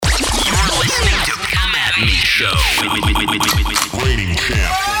Show. Reigning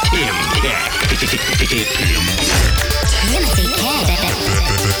champ, Tim Keck. Timothy Keck.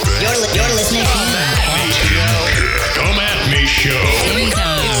 You're listening to Come at me show.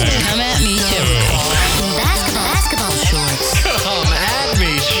 Come at me show. basketball shorts. Come at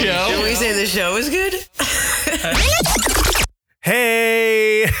me show. Did we say the show was good?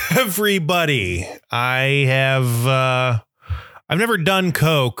 Hey, everybody. I've never done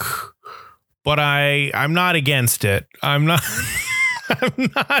coke, but I'm not against it. I'm not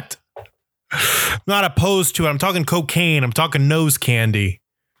opposed to it. I'm talking cocaine. I'm talking nose candy.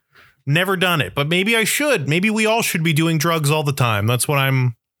 Never done it, but maybe I should. Maybe we all should be doing drugs all the time. That's what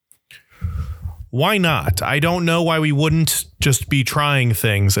why not? I don't know why we wouldn't just be trying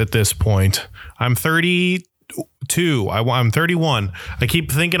things at this point. I'm 32. I'm 31. I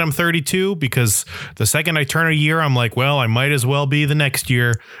keep thinking I'm 32 because the second I turn a year, I'm like, well, I might as well be the next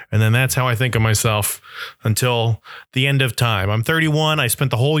year. And then that's how I think of myself until the end of time. I'm 31. I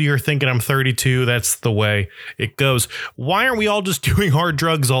spent the whole year thinking I'm 32. That's the way it goes. Why aren't we all just doing hard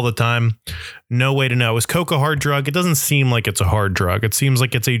drugs all the time? No way to know. Is coke a hard drug? It doesn't seem like it's a hard drug. It seems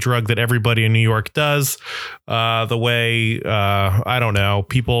like it's a drug that everybody in New York does. The way, I don't know,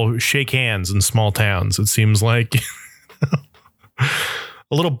 people shake hands in small towns. It seems like a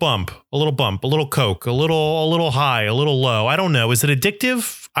little bump, a little coke, a little high, a little low. I don't know. Is it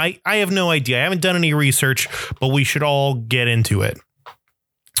addictive? I have no idea. I haven't done any research, but we should all get into it.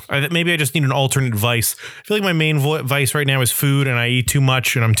 Maybe I just need an alternate vice. I feel like my main vice right now is food, and I eat too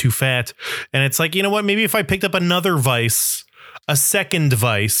much and I'm too fat. And it's like, you know what? Maybe if I picked up another vice, a second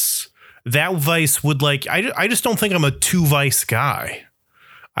vice, that vice would I just don't think I'm a two vice guy.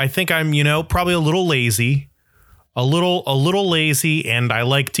 I think I'm, probably a little lazy, and I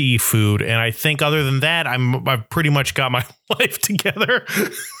like to eat food. And I think other than that, I've pretty much got my life together.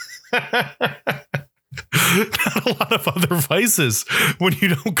 Not a lot of other vices when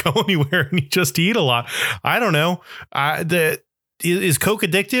you don't go anywhere and you just eat a lot. I don't know. Is coke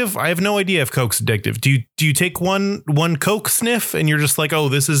addictive? I have no idea if coke's addictive. Do you take one coke sniff and you're just like, oh,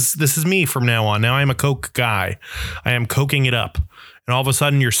 this is me from now on. Now I'm a coke guy. I am coking it up. And all of a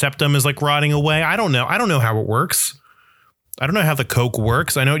sudden your septum is like rotting away. I don't know. I don't know how it works. I don't know how the coke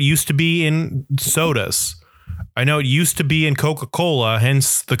works. I know it used to be in sodas. I know it used to be in Coca-Cola,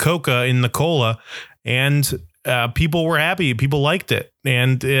 hence the coca in the cola. And people were happy. People liked it.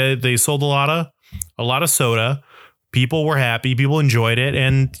 And they sold a lot of soda. People were happy. People enjoyed it.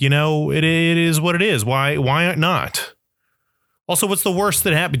 And, it is what it is. Why not? Also, what's the worst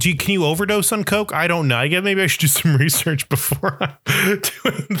that happened? Can you overdose on coke? I don't know. I guess maybe I should do some research before I'm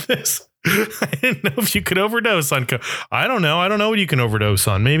doing this. I didn't know if you could overdose on coke. I don't know. I don't know what you can overdose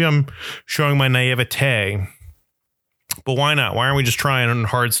on. Maybe I'm showing my naivete. But why not? Why aren't we just trying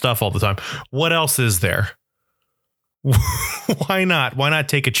hard stuff all the time? What else is there? Why not? Why not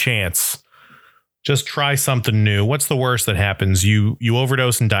take a chance? Just try something new. What's the worst that happens? You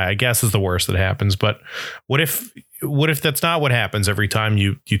overdose and die, I guess, is the worst that happens. But what if that's not what happens every time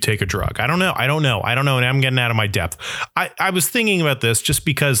you take a drug? I don't know. And I'm getting out of my depth. I was thinking about this just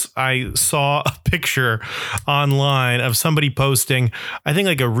because I saw a picture online of somebody posting, I think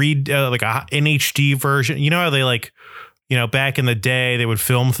like a HD version. You know how they back in the day they would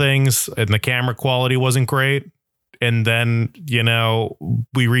film things and the camera quality wasn't great. And then,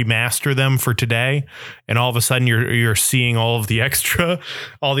 we remaster them for today. And all of a sudden you're seeing all the extra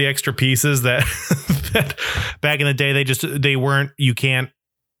pieces that back in the day,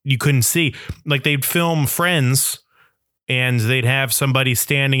 you couldn't see. Like they'd film Friends and they'd have somebody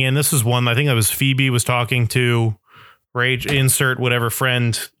standing in. This is one, I think it was Phoebe was talking to Rage, insert whatever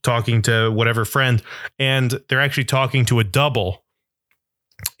friend talking to whatever friend. And they're actually talking to a double.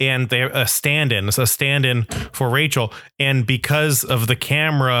 And they're a stand-in for Rachel. And because of the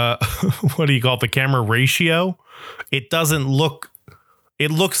camera, what do you call it? The camera ratio, it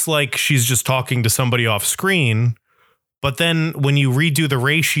looks like she's just talking to somebody off screen. But then when you redo the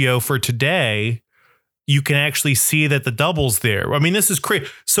ratio for today, you can actually see that the double's there. I mean, this is crazy.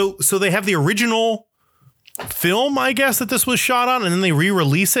 So they have the original film, I guess, that this was shot on, and then they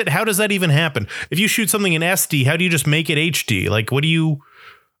re-release it. How does that even happen? If you shoot something in SD, how do you just make it HD? Like,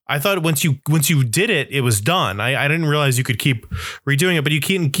 I thought once you did it, it was done. I didn't realize you could keep redoing it, but you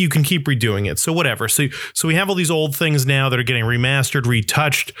can keep redoing it. So whatever. So we have all these old things now that are getting remastered,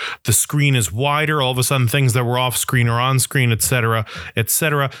 retouched. The screen is wider. All of a sudden, things that were off screen are on screen, etc.,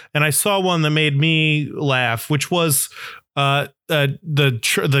 etc. And I saw one that made me laugh, which was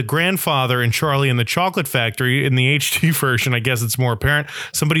the grandfather in Charlie and the Chocolate Factory in the HD version. I guess it's more apparent.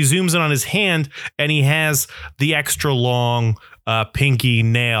 Somebody zooms in on his hand and he has the extra long pinky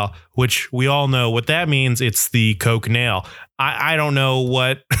nail, which we all know what that means. It's the Coke nail. I don't know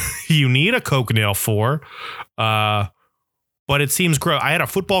what you need a Coke nail for, but it seems gross. I had a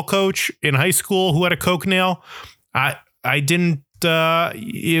football coach in high school who had a Coke nail. I didn't.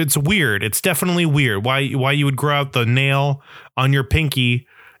 It's weird. It's definitely weird. Why you would grow out the nail on your pinky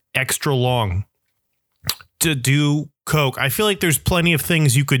extra long to do Coke. I feel like there's plenty of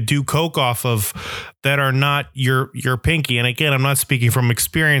things you could do Coke off of that are not your pinky. And again, I'm not speaking from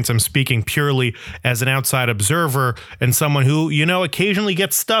experience. I'm speaking purely as an outside observer and someone who, occasionally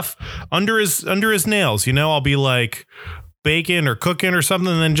gets stuff under his nails. I'll be like baking or cooking or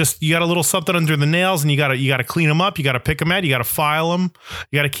something, and then just you got a little something under the nails, and you got to clean them up, you got to pick them out, you got to file them,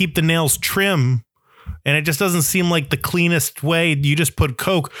 you got to keep the nails trim, and it just doesn't seem like the cleanest way. You just put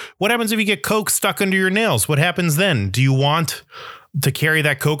Coke. What happens if you get Coke stuck under your nails? What happens then? Do you want to carry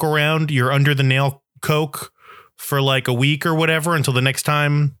that Coke around, your under the nail Coke, for like a week or whatever until the next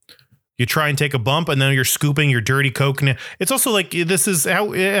time you try and take a bump, and then you're scooping your dirty Coke nail? It's also like, this is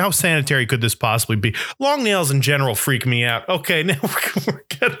how sanitary could this possibly be? Long nails in general freak me out. Okay, now we're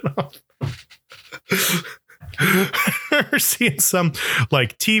getting off. We're seeing some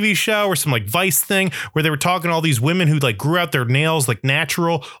like TV show or some like Vice thing where they were talking to all these women who like grew out their nails like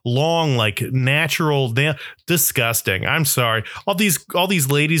natural, long, like natural nail. Disgusting. I'm sorry. All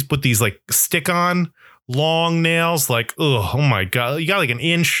these ladies put these like stick on long nails, like, oh my God, you got like an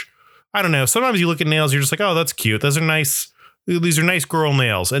inch. I don't know. Sometimes you look at nails, you're just like, oh, that's cute. Those are nice. These are nice girl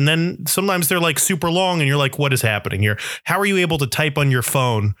nails. And then sometimes they're like super long and you're like, what is happening here? How are you able to type on your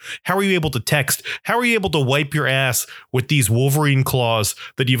phone? How are you able to text? How are you able to wipe your ass with these Wolverine claws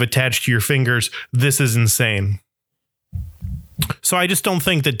that you've attached to your fingers? This is insane. So I just don't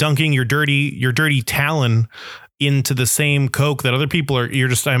think that dunking your dirty talon into the same Coke that other people are,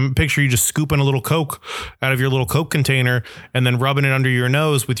 I'm picture you just scooping a little Coke out of your little Coke container and then rubbing it under your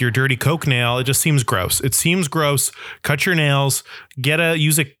nose with your dirty Coke nail. It just seems gross. It seems gross. Cut your nails,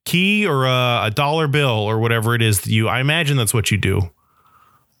 use a key or a dollar bill or whatever it is that I imagine that's what you do.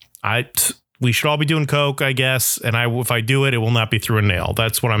 We should all be doing Coke, I guess. And if I do it, it will not be through a nail.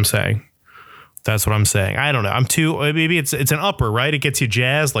 That's what I'm saying. I don't know. Maybe it's an upper, right? It gets you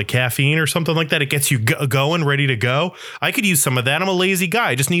jazzed like caffeine or something like that. It gets you going, ready to go. I could use some of that. I'm a lazy guy.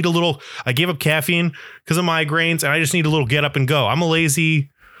 I just need I gave up caffeine because of migraines, and I just need a little get up and go. I'm a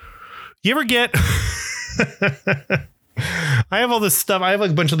lazy. You ever get, I have all this stuff. I have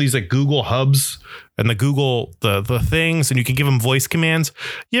like a bunch of these like Google hubs and the Google, the things, and you can give them voice commands.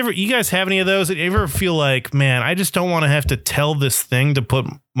 You guys have any of those? You ever feel like, man, I just don't want to have to tell this thing to put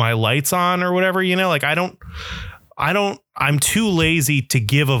my lights on or whatever, like I'm too lazy to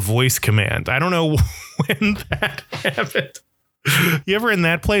give a voice command. I don't know when that happened. You ever in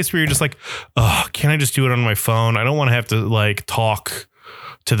that place where you're just like, oh, can I just do it on my phone? I don't want to have to like talk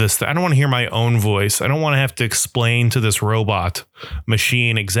to this. I don't want to hear my own voice. I don't want to have to explain to this robot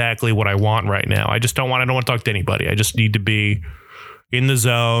machine exactly what I want right now. I don't want to talk to anybody. I just need to be in the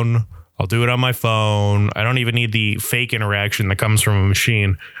zone. I'll do it on my phone. I don't even need the fake interaction that comes from a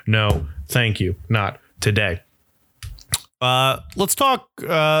machine. No, thank you. Not today. Let's talk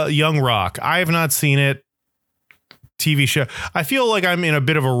Young Rock. I have not seen it. TV show. I feel like I'm in a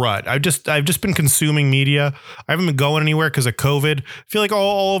bit of a rut. I've just been consuming media. I haven't been going anywhere because of COVID. I feel like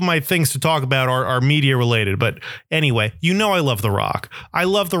all of my things to talk about are media related. But anyway, I love The Rock. I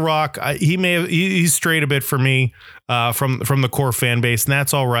love The Rock. He's strayed a bit for me from the core fan base, and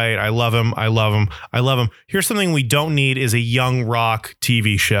that's all right. I love him. Here's something we don't need is a Young Rock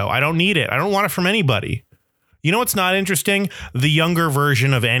TV show. I don't need it. I don't want it from anybody. You know what's not interesting? The younger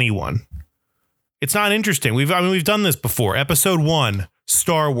version of anyone. It's not interesting. We've done this before. Episode 1,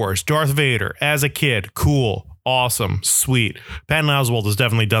 Star Wars, Darth Vader as a kid. Cool. Awesome. Sweet. Patton Oswalt has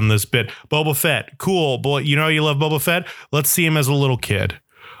definitely done this bit. Boba Fett. Cool. Boy, you love Boba Fett? Let's see him as a little kid.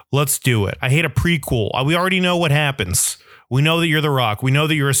 Let's do it. I hate a prequel. We already know what happens. We know that you're The Rock. We know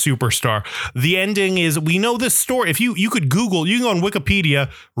that you're a superstar. The ending is, we know this story. If you could Google, you can go on Wikipedia,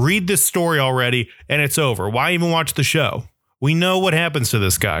 read this story already, and it's over. Why even watch the show? We know what happens to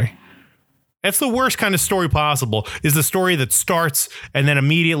this guy. That's the worst kind of story possible, is the story that starts and then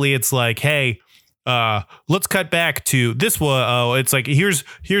immediately it's like, hey, let's cut back to this one. Oh, it's like, here's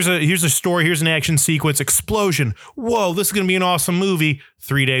a story. Here's an action sequence, explosion. Whoa, this is going to be an awesome movie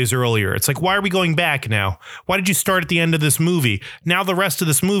 3 days earlier. It's like, why are we going back now? Why did you start at the end of this movie? Now the rest of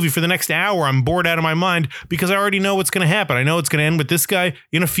this movie for the next hour, I'm bored out of my mind because I already know what's going to happen. I know it's going to end with this guy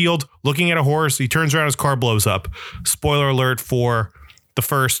in a field looking at a horse. He turns around, his car blows up. Spoiler alert for the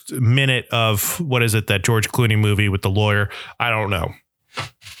first minute of, what is it, that George Clooney movie with the lawyer? I don't know.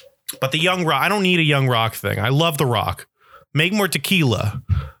 But the Young Rock, I don't need a Young Rock thing. I love The Rock. Make more tequila.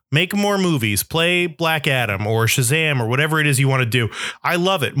 Make more movies. Play Black Adam or Shazam or whatever it is you want to do. I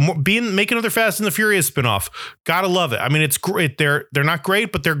love it. Make another Fast and the Furious spinoff. Gotta love it. I mean, it's great. They're not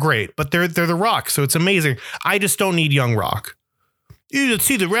great, but they're great. But they're The Rock, so it's amazing. I just don't need young Rock. You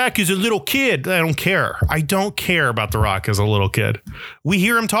see, The Rock is a little kid. I don't care. I don't care about The Rock as a little kid. We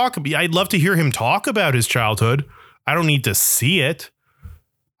hear him talk. I'd love to hear him talk about his childhood. I don't need to see it.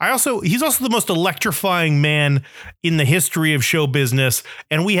 He's also the most electrifying man in the history of show business.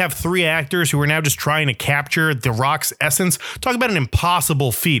 And we have 3 actors who are now just trying to capture The Rock's essence. Talk about an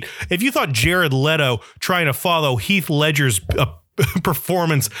impossible feat. If you thought Jared Leto trying to follow Heath Ledger's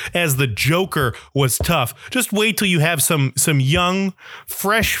performance as the Joker was tough, just wait till you have some young,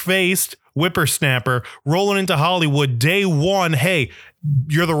 fresh-faced whippersnapper rolling into Hollywood day one. Hey,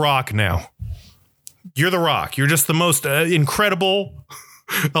 you're The Rock now. You're The Rock. You're just the most incredible,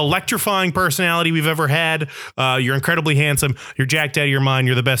 electrifying personality we've ever had. You're incredibly handsome. You're jacked out of your mind.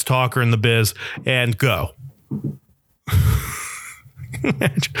 You're the best talker in the biz. And go.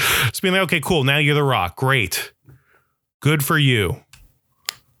 Just being like, okay, cool. Now you're The Rock. Great. Good for you.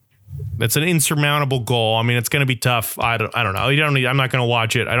 That's an insurmountable goal. I mean, it's going to be tough. I don't know. I'm not going to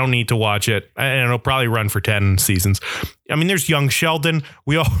watch it. I don't need to watch it. And it'll probably run for 10 seasons. I mean, there's Young Sheldon.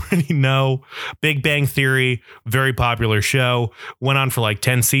 We already know. Big Bang Theory, very popular show. Went on for like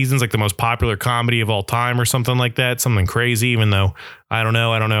 10 seasons, like the most popular comedy of all time or something like that. Something crazy, even though I don't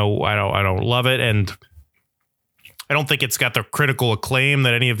love it. And I don't think it's got the critical acclaim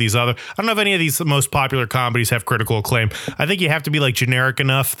that any of these other. I don't know if any of these most popular comedies have critical acclaim. I think you have to be like generic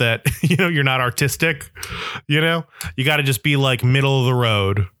enough that, you're not artistic. You got to just be like middle of the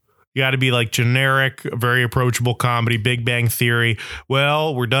road. You got to be like generic, very approachable comedy. Big Bang Theory.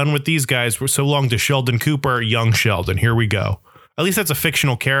 Well, we're done with these guys. We're so long to Sheldon Cooper, Young Sheldon. Here we go. At least that's a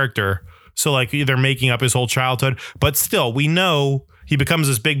fictional character. So like they're making up his whole childhood, but still we know he becomes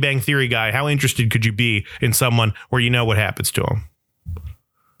this Big Bang Theory guy. How interested could you be in someone where you know what happens to him?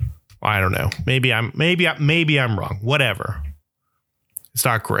 I don't know. Maybe I'm wrong. Whatever. It's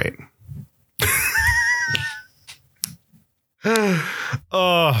not great.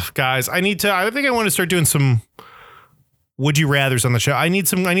 Oh, guys, I think I want to start doing some would you rathers on the show. I need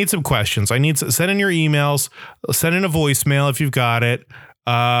some questions. Send in your emails, send in a voicemail if you've got it.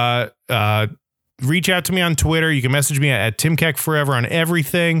 Reach out to me on Twitter. You can message me at Tim Keck Forever on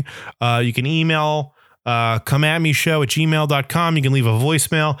everything. You can email comeatmeshow@gmail.com. You can leave a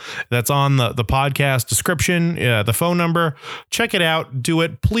voicemail that's on the podcast description, the phone number. Check it out. Do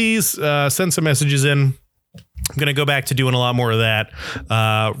it. Please send some messages in. I'm going to go back to doing a lot more of that.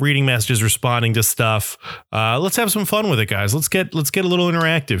 Reading messages, responding to stuff. Let's have some fun with it, guys. Let's get a little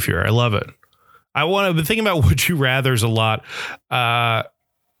interactive here. I love it. I've been thinking about would you rathers a lot.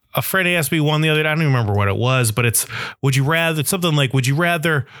 A friend asked me one the other day. I don't even remember what it was, but it's something like, would you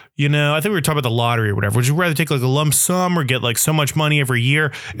rather, I think we were talking about the lottery or whatever. Would you rather take like a lump sum or get like so much money every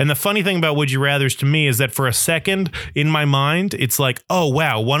year? And the funny thing about would you rathers to me is that for a second in my mind, it's like, oh,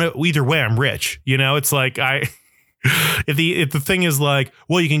 wow, either way, I'm rich. It's like if the thing is like,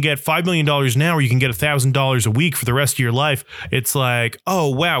 well, you can get $5 million now, or you can get $1,000 a week for the rest of your life. It's like, oh,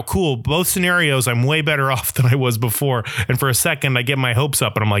 wow, cool. Both scenarios, I'm way better off than I was before. And for a second, I get my hopes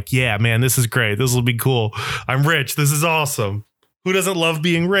up and I'm like, yeah, man, this is great. This will be cool. I'm rich. This is awesome. Who doesn't love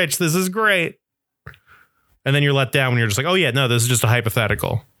being rich? This is great. And then you're let down when you're just like, oh, yeah, no, this is just a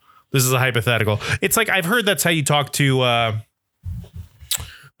hypothetical. This is a hypothetical. It's like, I've heard that's how you talk to,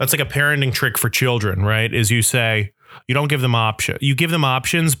 that's like a parenting trick for children, right? Is you say, you don't give them options. You give them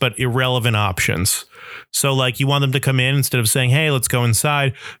options, but irrelevant options. So like you want them to come in instead of saying, hey, let's go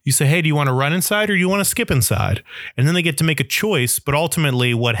inside. You say, hey, do you want to run inside or do you want to skip inside? And then they get to make a choice. But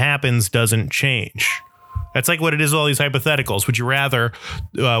ultimately what happens doesn't change. That's like what it is with all these hypotheticals. Would you rather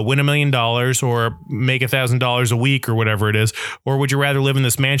win $1 million or make $1,000 a week or whatever it is? Or would you rather live in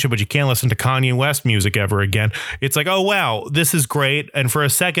this mansion, but you can't listen to Kanye West music ever again? It's like, oh, wow, this is great. And for a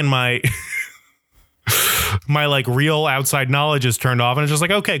second, my like real outside knowledge is turned off. And it's just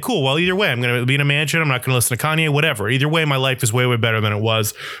like, okay, cool. Well, either way, I'm going to be in a mansion. I'm not going to listen to Kanye, whatever. Either way, my life is way, way better than it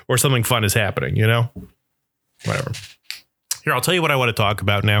was, or something fun is happening, whatever. Here, I'll tell you what I want to talk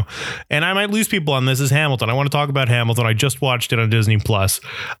about now. And I might lose people on this is Hamilton. I want to talk about Hamilton. I just watched it on Disney Plus.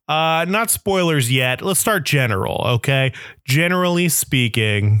 Not spoilers yet. Let's start general, okay? Generally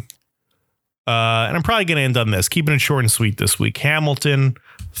speaking, and I'm probably going to end on this, keeping it short and sweet this week. Hamilton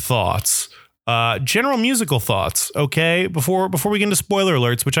thoughts. General musical thoughts, okay? Before we get into spoiler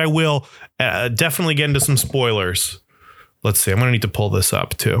alerts, which I will definitely get into some spoilers. Let's see. I'm going to need to pull this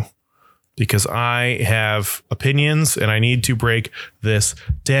up too, because I have opinions and I need to break this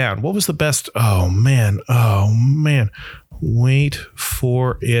down. What was the best? Oh man. Wait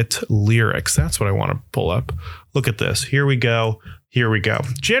for it lyrics. That's what I want to pull up. Look at this. Here we go.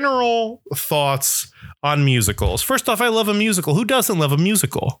 General thoughts on musicals. First off, I love a musical. Who doesn't love a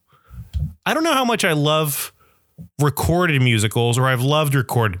musical? I don't know how much I love recorded musicals, or I've loved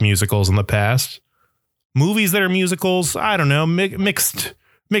recorded musicals in the past. Movies that are musicals, I don't know, mixed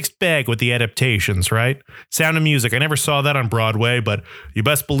bag with the adaptations, right? Sound of Music. I never saw that on Broadway, but you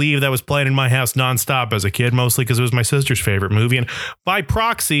best believe that was playing in my house nonstop as a kid, mostly because it was my sister's favorite movie. And by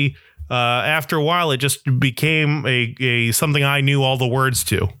proxy, after a while, it just became a something I knew all the words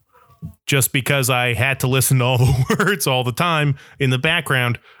to, just because I had to listen to all the words all the time in the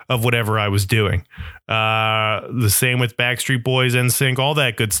background of whatever I was doing. The same with Backstreet Boys, NSYNC, all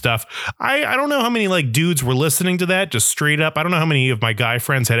that good stuff. I don't know how many like dudes were listening to that just straight up. I don't know how many of my guy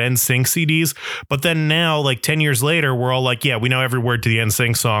friends had NSYNC CDs, but then now, like 10 years later, we're all like, yeah, we know every word to the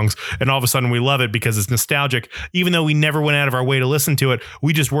NSYNC songs. And all of a sudden we love it because it's nostalgic. Even though we never went out of our way to listen to it,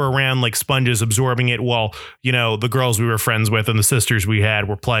 we just were around like sponges absorbing it while, you know, the girls we were friends with and the sisters we had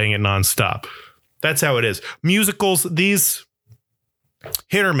were playing it nonstop. That's how it is. Musicals, these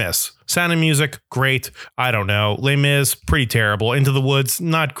hit or miss. Sound of Music, great. I don't know. Les Mis, pretty terrible. Into the Woods,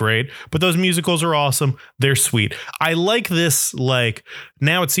 not great. But those musicals are awesome. They're sweet. I like this, like,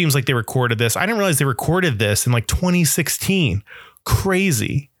 now it seems like they recorded this. I didn't realize they recorded this in like 2016.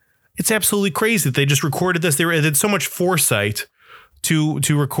 Crazy. It's absolutely crazy that they just recorded this. They had so much foresight to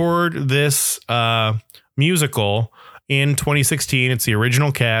record this musical in 2016. It's the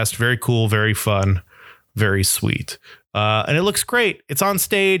original cast. Very cool, very fun, very sweet. And it looks great. It's on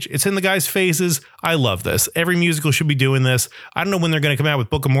stage. It's in the guys' faces. I love this. Every musical should be doing this. I don't know when they're going to come out with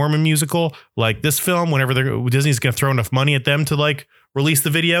Book of Mormon musical, like this film, whenever Disney's going to throw enough money at them to like release the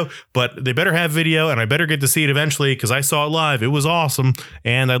video, but they better have video and I better get to see it eventually because I saw it live. It was awesome.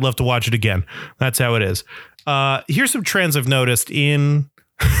 And I'd love to watch it again. That's how it is. Here's some trends I've noticed in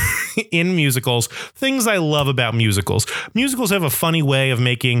musicals. Things I love about musicals. Musicals have a funny way of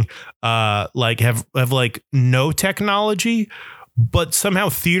making have no technology, but somehow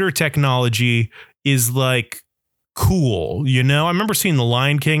theater technology is like cool, you know? I remember seeing The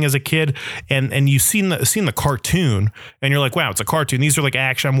Lion King as a kid, and you've seen the cartoon, and you're like, wow, it's a cartoon. These are like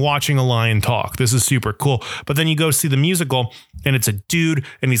action. I'm watching a lion talk. This is super cool. But then you go see the musical, and it's a dude,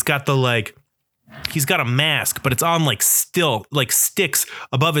 and he's got he's got a mask, but it's on like sticks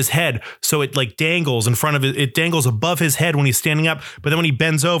above his head. So it like dangles in front of it. It dangles above his head when he's standing up. But then when he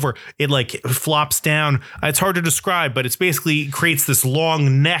bends over, it like flops down. It's hard to describe, but it's basically creates this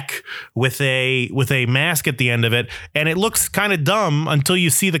long neck with a mask at the end of it. And it looks kind of dumb until you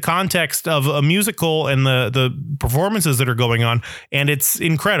see the context of a musical and the performances that are going on. And it's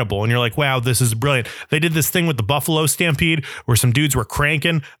incredible. And you're like, wow, this is brilliant. They did this thing with the Buffalo Stampede where some dudes were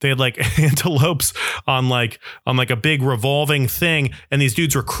cranking. They had like antelopes on like a big revolving thing, and these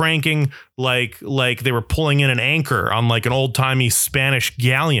dudes were cranking like they were pulling in an anchor on like an old timey Spanish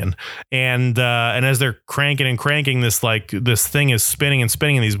galleon, and as they're cranking and cranking, this thing is spinning and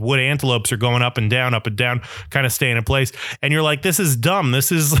spinning, and these wood antelopes are going up and down, kind of staying in place, and you're like, this is dumb.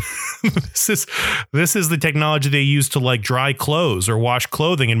 This is this is the technology they used to like dry clothes or wash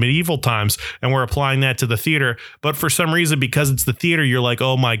clothing in medieval times, and we're applying that to the theater. But for some reason, because it's the theater, you're like,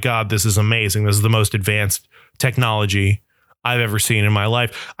 oh my God, this is amazing. This is the most advanced technology I've ever seen in my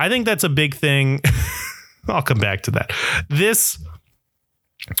life. I think that's a big thing. I'll come back to that.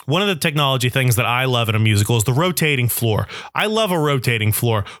 One of the technology things that I love in a musical is the rotating floor. I love a rotating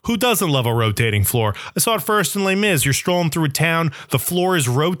floor. Who doesn't love a rotating floor? I saw it first in Les Mis. You're strolling through a town. The floor is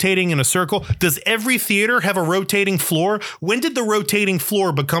rotating in a circle. Does every theater have a rotating floor? When did the rotating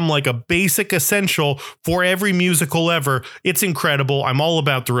floor become like a basic essential for every musical ever? It's incredible. I'm all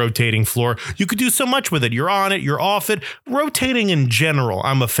about the rotating floor. You could do so much with it. You're on it. You're off it. Rotating in general,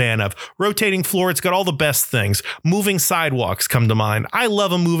 I'm a fan of. Rotating floor, it's got all the best things. Moving sidewalks come to mind. I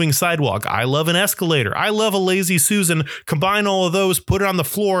love a moving sidewalk. I love an escalator. I love a Lazy Susan. Combine all of those, put it on the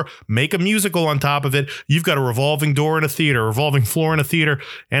floor, make a musical on top of it. You've got a revolving door in a theater, revolving floor in a theater,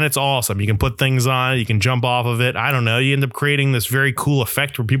 and it's awesome. You can put things on, you can jump off of it. I don't know. You end up creating this very cool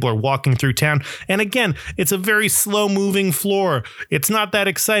effect where people are walking through town. And again, it's a very slow moving floor. It's not that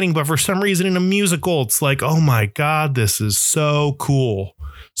exciting, but for some reason in a musical, it's like, oh my God, this is so cool.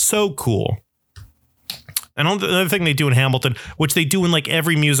 So cool. And another thing they do in Hamilton, which they do in like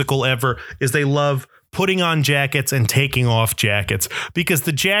every musical ever, is they love putting on jackets and taking off jackets, because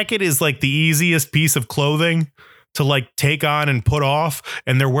the jacket is like the easiest piece of clothing to like take on and put off,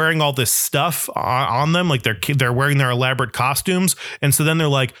 and they're wearing all this stuff on them, like they're wearing their elaborate costumes, and so then they're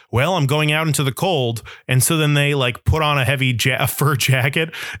like, well, I'm going out into the cold, and so then they like put on a heavy fur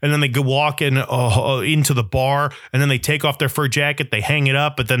jacket, and then they go walk into the bar, and then they take off their fur jacket, they hang it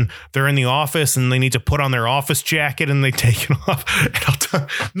up, but then they're in the office and they need to put on their office jacket, and they take it off.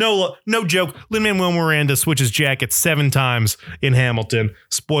 No joke, Lin-Manuel Miranda switches jackets 7 times in Hamilton.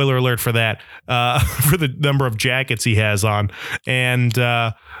 Spoiler alert for that, for the number of jackets he has on. And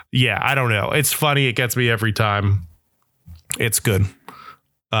yeah, I don't know. It's funny. It gets me every time. It's good.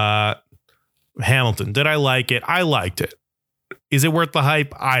 Hamilton. Did I like it? I liked it. Is it worth the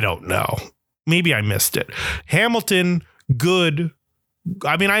hype? I don't know. Maybe I missed it. Hamilton, good.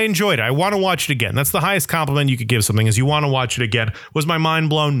 I mean, I enjoyed it. I want to watch it again. That's the highest compliment you could give something, is you want to watch it again. Was my mind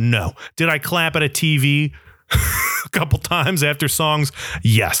blown? No. Did I clap at a TV a couple times after songs?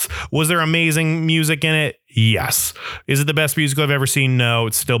 Yes. Was there amazing music in it? Yes. Is it the best musical I've ever seen? No.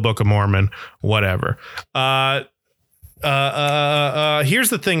 It's still Book of Mormon. Whatever. Here's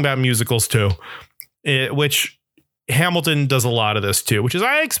the thing about musicals too, which Hamilton does a lot of this too, which is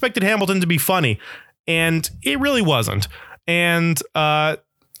I expected Hamilton to be funny, and it really wasn't. And the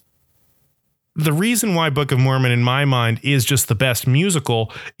reason why Book of Mormon in my mind is just the best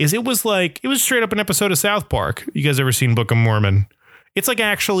musical is it was straight up an episode of South Park. You guys ever seen Book of Mormon? It's like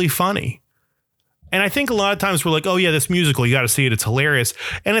actually funny. And I think a lot of times we're like, oh yeah, this musical, you got to see it. It's hilarious.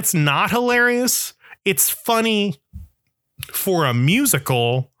 And it's not hilarious. It's funny for a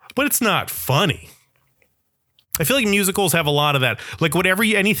musical, but it's not funny. I feel like musicals have a lot of that. Like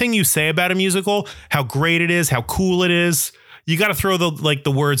anything you say about a musical, how great it is, how cool it is, you got to throw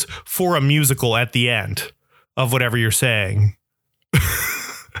the words for a musical at the end of whatever you're saying.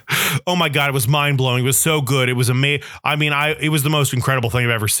 Oh my God, it was mind blowing. It was so good. It was amazing. I mean, it was the most incredible thing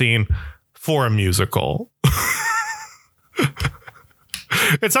I've ever seen for a musical.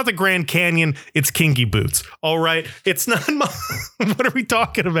 It's not the Grand Canyon. It's Kinky Boots. All right. It's not. What are we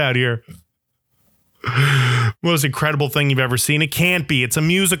talking about here? Most incredible thing you've ever seen. It can't be. It's a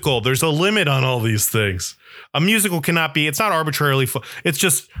musical. There's a limit on all these things. A musical cannot be. It's not arbitrarily.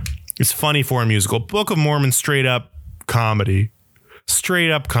 It's funny for a musical. Book of Mormon, straight up comedy.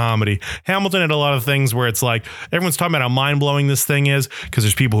 Straight up comedy. Hamilton had a lot of things where it's like everyone's talking about how mind blowing this thing is because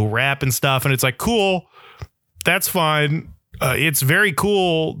there's people who rap and stuff, and it's like, cool, that's fine. It's very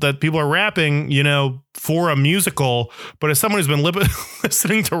cool that people are rapping, for a musical. But as someone who's been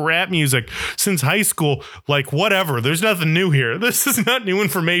listening to rap music since high school, like, whatever, there's nothing new here. This is not new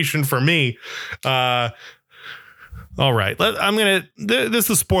information for me. All right. This is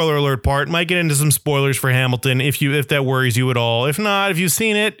the spoiler alert part. Might get into some spoilers for Hamilton if that worries you at all. If not, if you've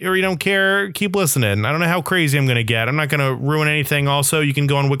seen it or you don't care, keep listening. I don't know how crazy I'm going to get. I'm not going to ruin anything. Also, you can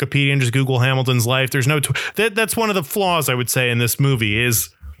go on Wikipedia and just Google Hamilton's life. There's no that's one of the flaws I would say in this movie is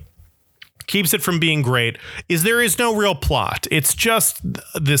keeps it from being great is there is no real plot. It's just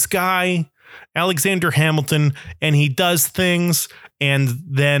this guy, Alexander Hamilton, and he does things and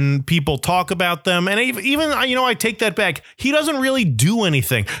then people talk about them. And even, I take that back. He doesn't really do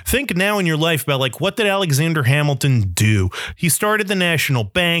anything. Think now in your life about like, what did Alexander Hamilton do? He started the National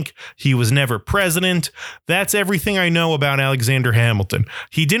Bank. He was never president. That's everything I know about Alexander Hamilton.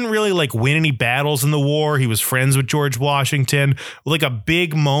 He didn't really like win any battles in the war. He was friends with George Washington. Like a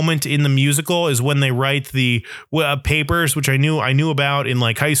big moment in the musical is when they write the papers, which I knew about in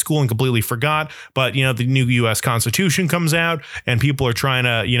like high school and completely forgot. But, the new U.S. Constitution comes out and people are trying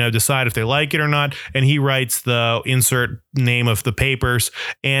to, decide if they like it or not. And he writes the insert name of the papers,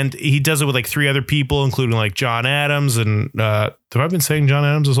 and he does it with like 3 other people, including like John Adams. And have I been saying John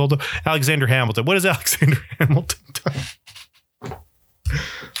Adams this whole time? Alexander Hamilton. What has Alexander Hamilton done?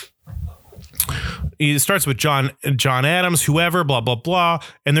 He starts with John Adams, whoever, blah, blah, blah.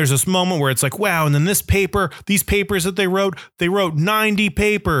 And there's this moment where it's like, wow. And then these papers that they wrote 90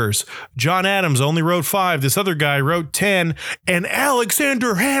 papers. John Adams only wrote 5. This other guy wrote 10. And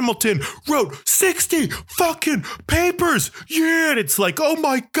Alexander Hamilton wrote 60 fucking papers. Yeah. And it's like, oh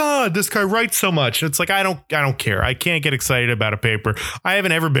my God, this guy writes so much. It's like, I don't care. I can't get excited about a paper. I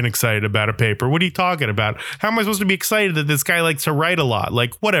haven't ever been excited about a paper. What are you talking about? How am I supposed to be excited that this guy likes to write a lot?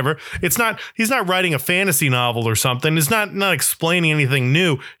 Like, whatever. He's not writing a fantasy novel or something. It's not explaining anything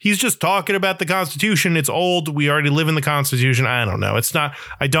new. He's just talking about the Constitution. It's old. We already live in the Constitution. I don't know.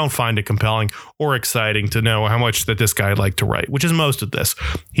 I don't find it compelling or exciting to know how much that this guy liked to write, which is most of this.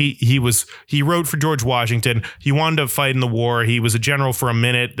 He wrote for George Washington. He wanted to fight in the war. He was a general for a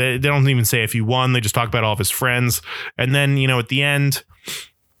minute. They don't even say if he won. They just talk about all of his friends. And then, at the end,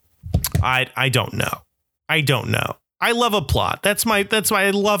 I don't know. I love a plot. That's why I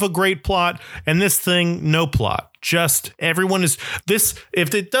love a great plot. And this thing, no plot. Just everyone is this.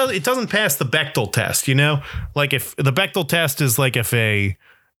 If it doesn't pass the Bechdel test, you know, like if the Bechdel test is like if a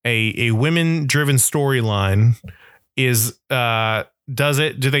women driven storyline is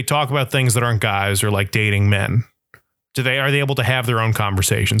do they talk about things that aren't guys or like dating men? Are they able to have their own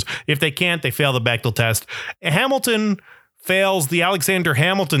conversations? If they can't, they fail the Bechdel test. Hamilton fails the Alexander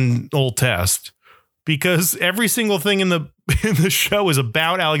Hamilton old test because every single thing in the show is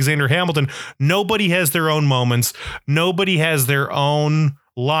about Alexander Hamilton. Nobody has their own moments. Nobody has their own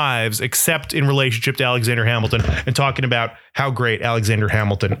lives except in relationship to Alexander Hamilton and talking about how great Alexander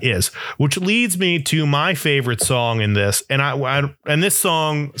Hamilton is, which leads me to my favorite song in this. And this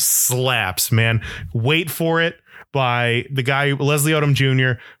song slaps, man. Wait for it. By the guy, Leslie Odom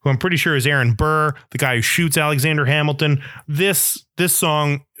Jr., who I'm pretty sure is Aaron Burr, the guy who shoots Alexander Hamilton. This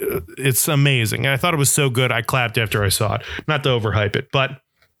song, it's amazing. And I thought it was so good, I clapped after I saw it. Not to overhype it, but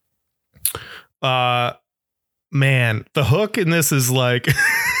man, the hook in this is like...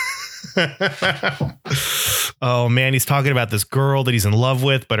 Oh man, he's talking about this girl that he's in love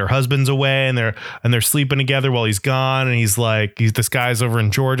with, but her husband's away and they're sleeping together while he's gone. And he's like, this guy's over in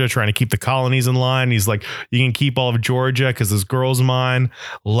Georgia trying to keep the colonies in line. He's like, you can keep all of Georgia because this girl's mine.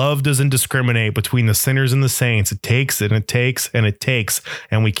 Love doesn't discriminate between the sinners and the saints. It takes and it takes and it takes.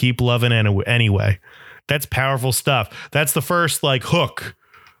 And we keep loving anyway. That's powerful stuff. That's the first like hook,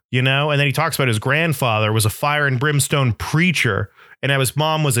 you know? And then he talks about his grandfather was a fire and brimstone preacher. And how his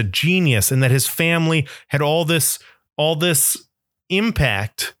mom was a genius and that his family had all this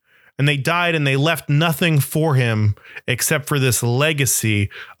impact and they died and they left nothing for him except for this legacy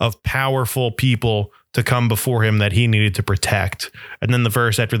of powerful people to come before him that he needed to protect. And then the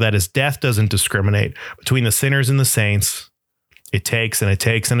verse after that is death doesn't discriminate between the sinners and the saints. It takes and it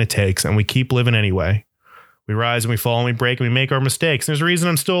takes and it takes. And we keep living anyway. We rise and we fall and we break and we make our mistakes. There's a reason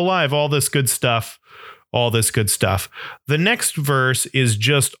I'm still alive. All this good stuff. The next verse is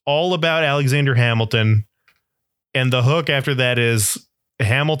just all about Alexander Hamilton. And the hook after that is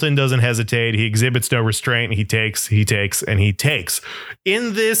Hamilton doesn't hesitate. He exhibits no restraint. He takes, and he takes.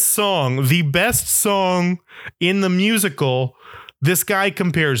 In this song, the best song in the musical, this guy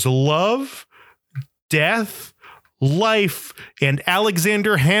compares love, death, life, and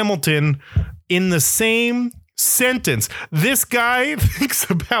Alexander Hamilton in the same sentence. This guy thinks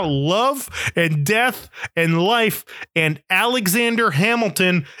about love and death and life and Alexander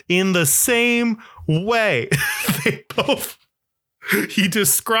Hamilton in the same way. He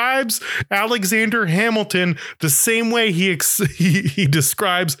describes Alexander Hamilton the same way he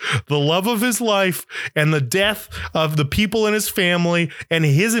describes the love of his life and the death of the people in his family and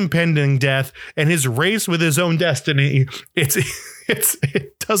his impending death and his race with his own destiny.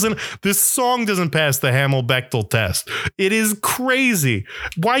 This song doesn't pass the Hamill-Bechdel test. It is crazy.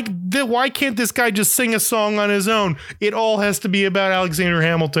 Why can't this guy just sing a song on his own? It all has to be about Alexander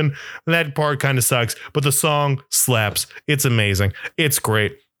Hamilton. That part kind of sucks, but the song slaps. It's amazing. It's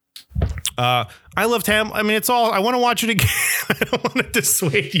great. I loved Ham. I mean, it's all, I want to watch it again. I don't want to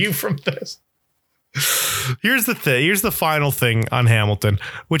dissuade you from this. Here's the thing. Here's the final thing on Hamilton,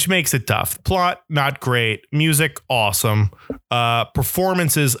 which makes it tough. Plot, not great. Music, awesome.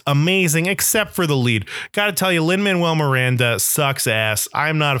 Performances, amazing, except for the lead. Got to tell you, Lin-Manuel Miranda sucks ass.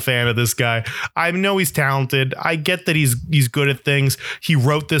 I'm not a fan of this guy. I know he's talented. I get that he's good at things. He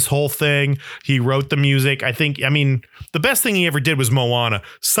wrote this whole thing. He wrote the music. I mean, the best thing he ever did was Moana.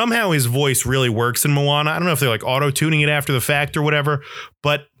 Somehow his voice really works in Moana. I don't know if they're like auto-tuning it after the fact or whatever,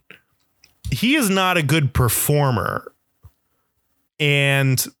 but he is not a good performer.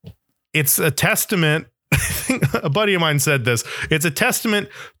 And it's a testament. I think a buddy of mine said this. It's a testament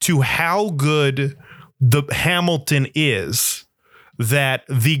to how good the Hamilton is that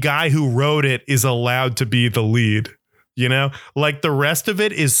the guy who wrote it is allowed to be the lead. You know, like the rest of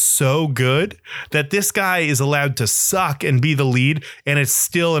it is so good that this guy is allowed to suck and be the lead. And it's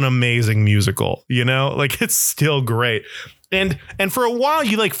still an amazing musical, you know, like it's still great. And for a while,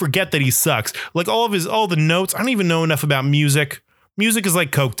 you like forget that he sucks. Like all the notes. I don't even know enough about music. Music is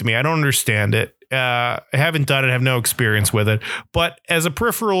like Coke to me. I don't understand it. I haven't done it. I have no experience with it. But as a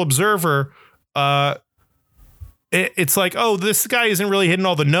peripheral observer, it's like, oh, this guy isn't really hitting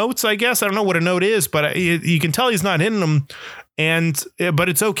all the notes, I guess. I don't know what a note is, but you can tell he's not hitting them. But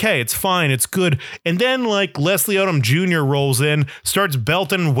it's okay. It's fine. It's good. And then like Leslie Odom Jr. rolls in, starts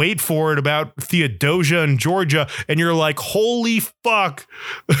belting, wait for it, about Theodosia and Georgia. And you're like, holy fuck.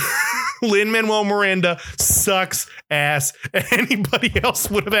 Lin-Manuel Miranda sucks ass. Anybody else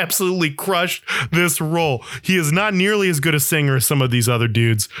would have absolutely crushed this role. He is not nearly as good a singer as some of these other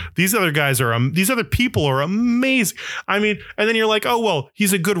dudes. These other guys are, these other people are amazing. I mean, and then you're like, oh, well,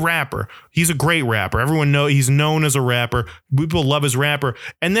 he's a good rapper. He's a great rapper. Everyone knows he's known as a rapper. People love his rapper.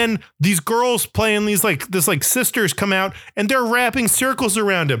 And then these girls playing these like sisters come out and they're rapping circles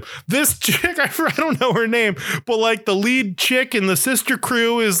around him. This chick, I don't know her name, but like the lead chick in the sister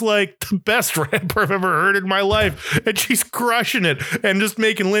crew is like the best rapper I've ever heard in my life. And she's crushing it and just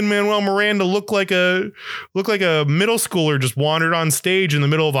making Lin-Manuel Miranda look like a middle schooler just wandered on stage in the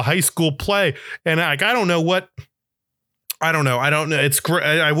middle of a high school play. And like, I don't know. It's great.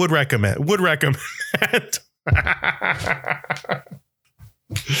 I would recommend.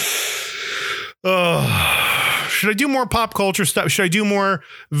 Oh, should I do more pop culture stuff? Should I do more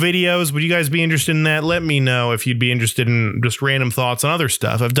videos? Would you guys be interested in that? Let me know if you'd be interested in just random thoughts on other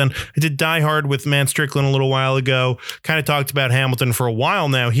stuff. I did Die Hard with Matt Strickland a little while ago. Kind of talked about Hamilton for a while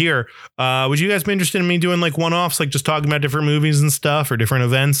now here. Would you guys be interested in me doing like one-offs, like just talking about different movies and stuff or different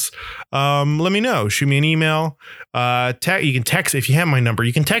events? Let me know. Shoot me an email. You can text if you have my number.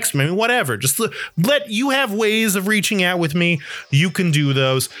 You can text me, whatever. Just let you have ways of reaching out with me. You can do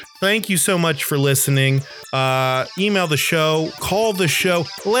those. Thank you so much for listening. Email the show, call the show.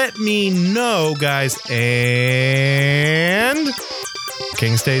 Let me know, guys. And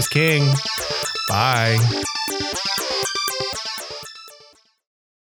King stays king. Bye.